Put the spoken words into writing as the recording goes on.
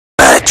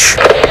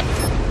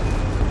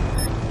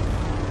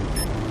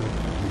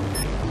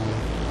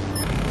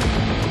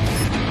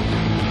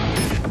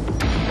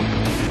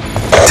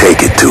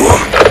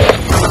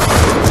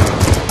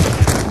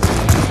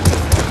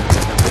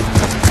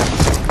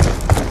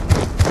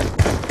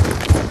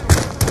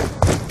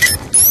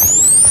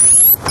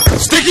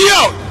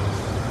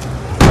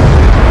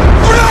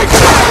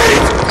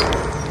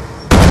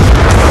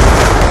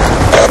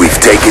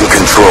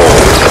control.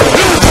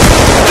 Move!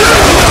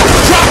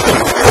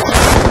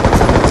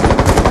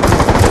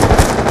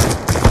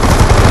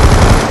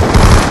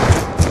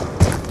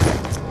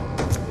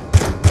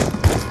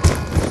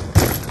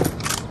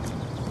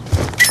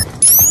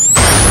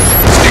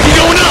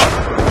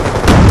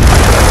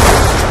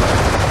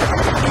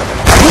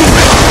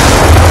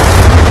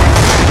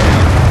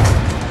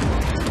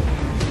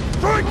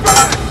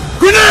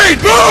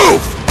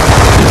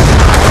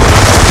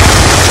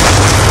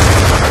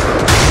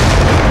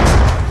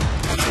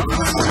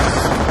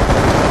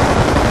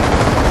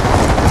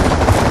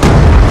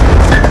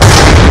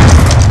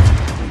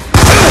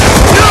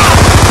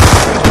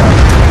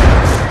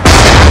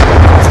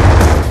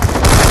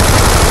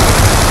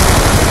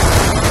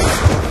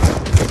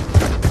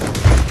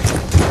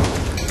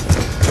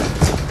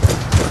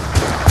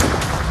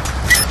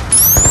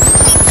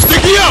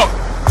 Sticky out!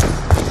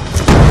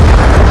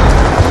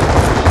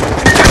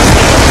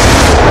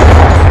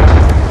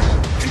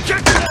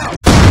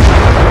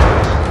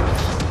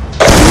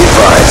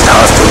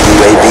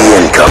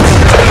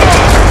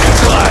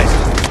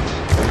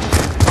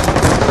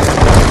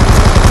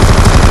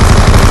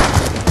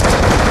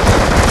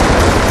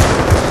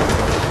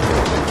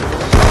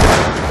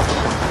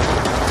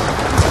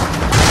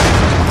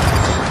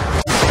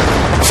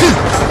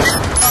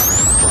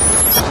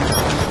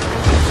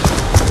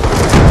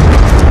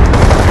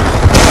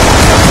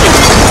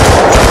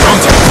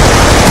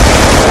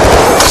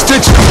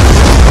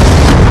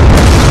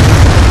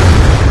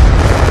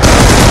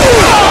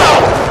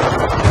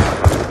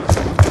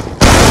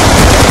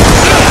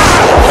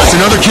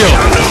 Another kill.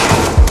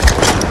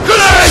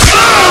 Grenade!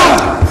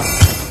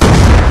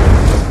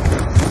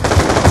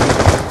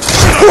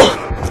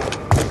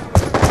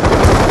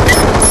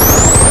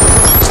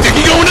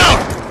 Sticky going out.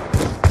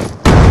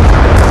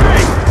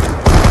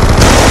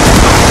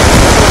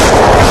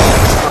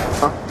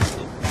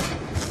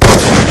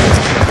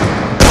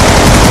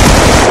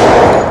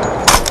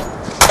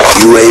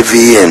 UAV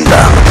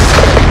inbound.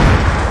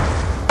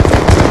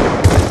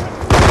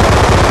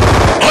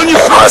 On your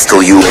front.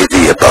 Hostile UAV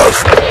above.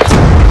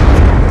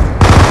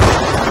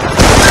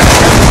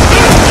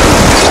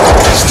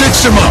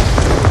 Stitched him up.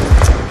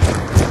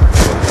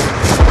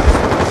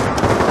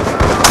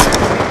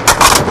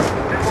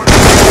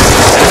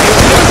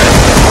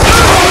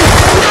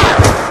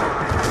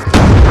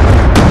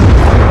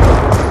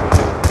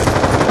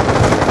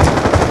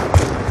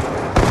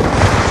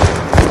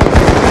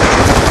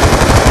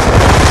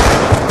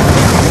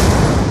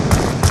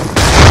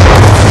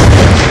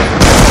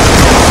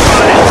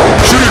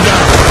 Shoot her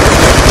down.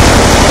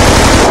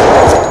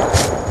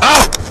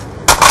 Out.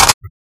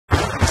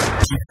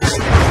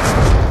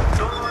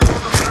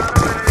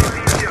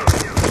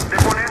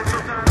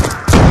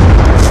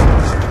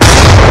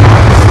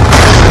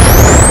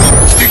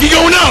 Sticky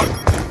going out!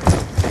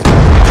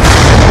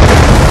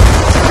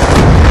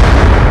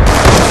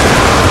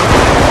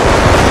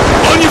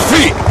 On your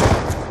feet!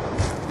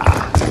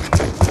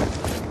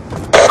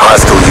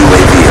 Hostile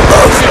UAV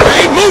above.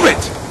 Hey, move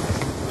it!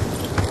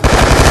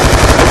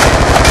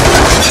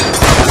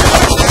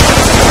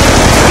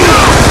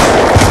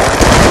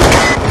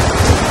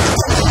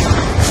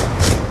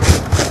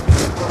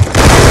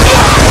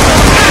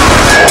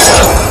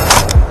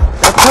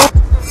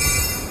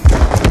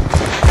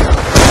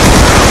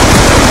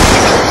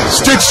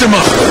 Stitched him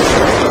up!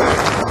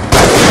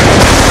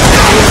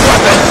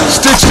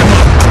 Stitched him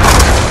up!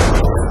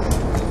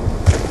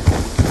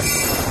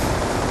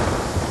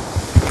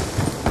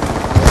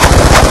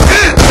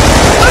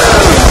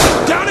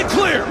 Down and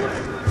clear!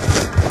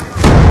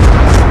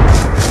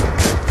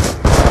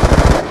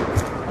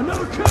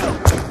 Another kill!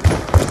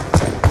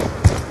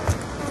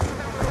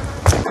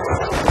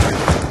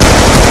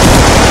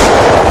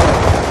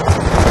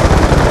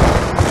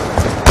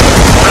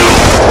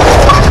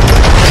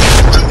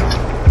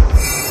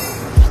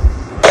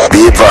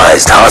 Be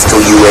advised, hostile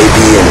UAV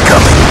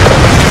incoming.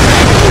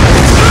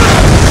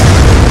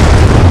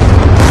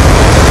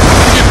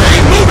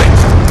 Hey, move it!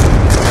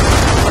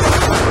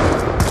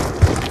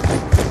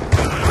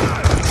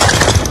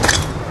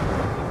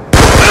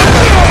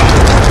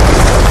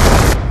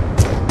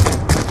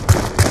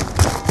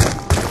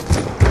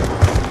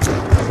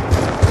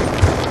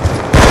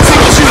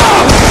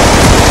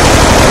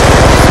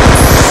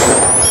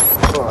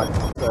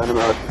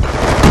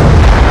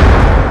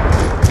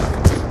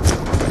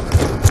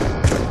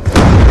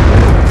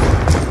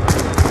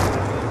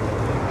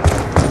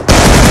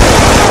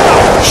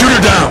 Shoot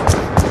her down!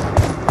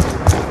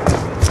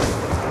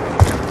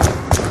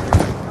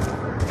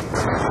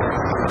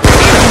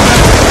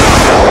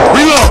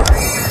 Reload!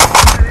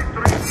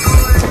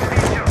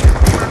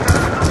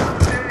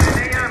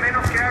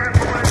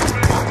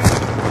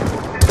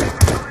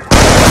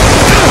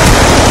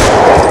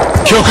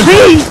 Kill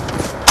confirmed!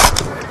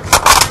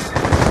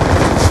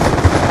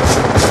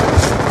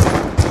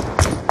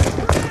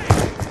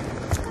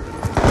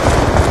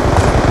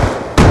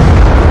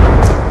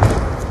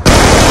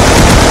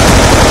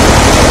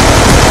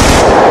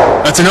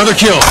 That's another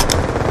kill.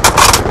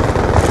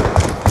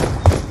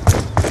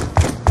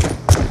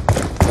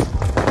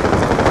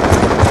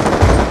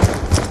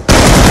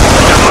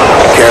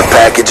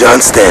 package on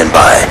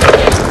standby.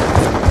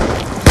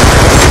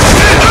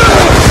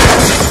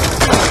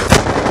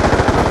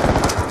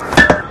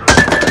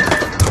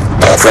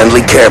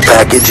 Friendly care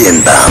package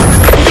inbound.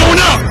 Going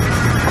up!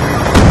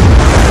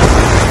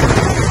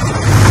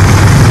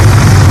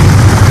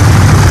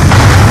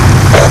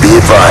 Be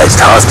advised,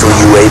 hostile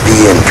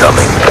UAV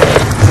incoming.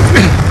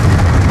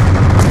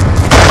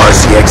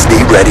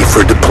 RCXD ready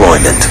for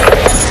deployment.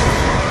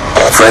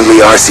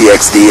 Friendly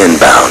RCXD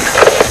inbound.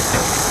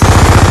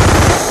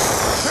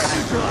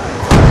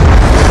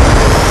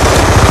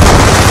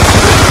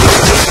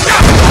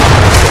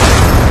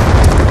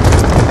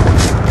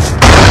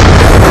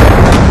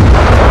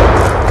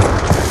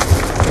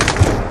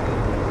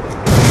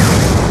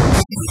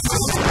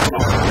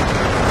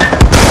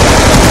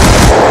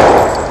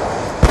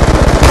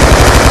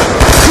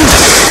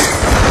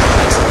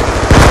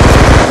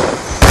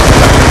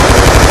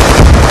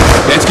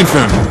 That's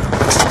confirmed.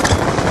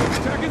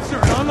 Attack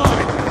insert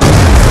online.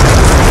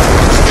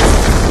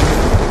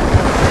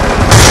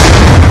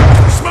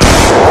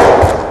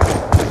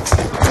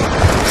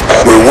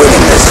 We're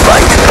winning this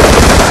fight.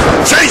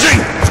 Changing!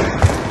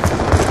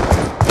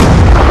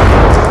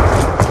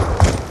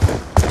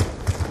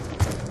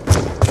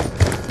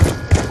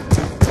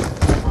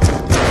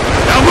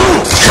 Now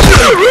move!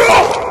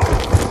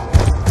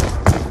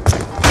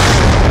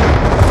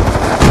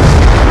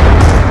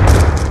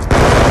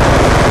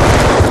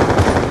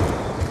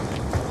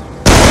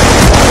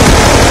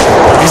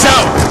 He's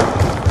out!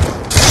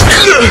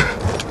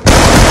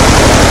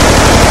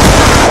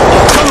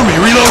 Cover me,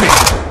 reloading!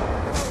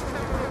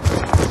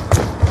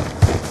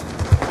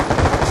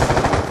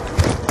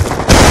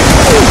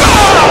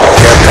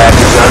 Care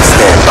package on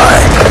standby.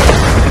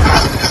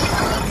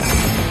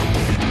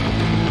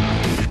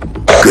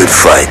 Good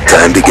fight.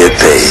 Time to get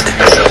paid.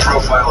 The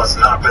profile has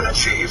not been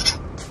achieved.